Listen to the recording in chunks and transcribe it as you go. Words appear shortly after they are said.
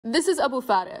This is Abu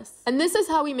Faris, and this is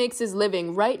how he makes his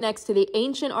living right next to the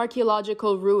ancient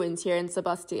archaeological ruins here in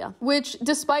Sebastia, which,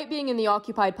 despite being in the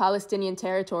occupied Palestinian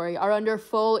territory, are under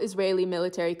full Israeli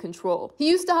military control. He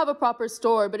used to have a proper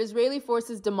store, but Israeli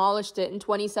forces demolished it in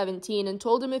 2017 and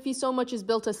told him if he so much as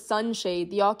built a sunshade,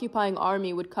 the occupying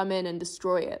army would come in and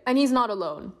destroy it. And he's not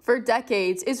alone. For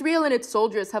decades, Israel and its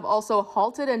soldiers have also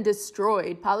halted and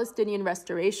destroyed Palestinian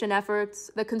restoration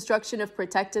efforts, the construction of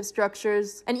protective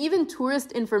structures, and even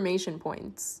tourist information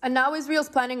points. And now Israel's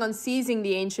planning on seizing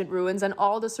the ancient ruins and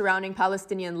all the surrounding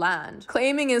Palestinian land,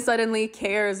 claiming it suddenly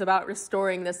cares about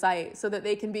restoring the site so that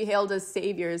they can be hailed as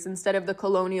saviors instead of the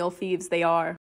colonial thieves they are.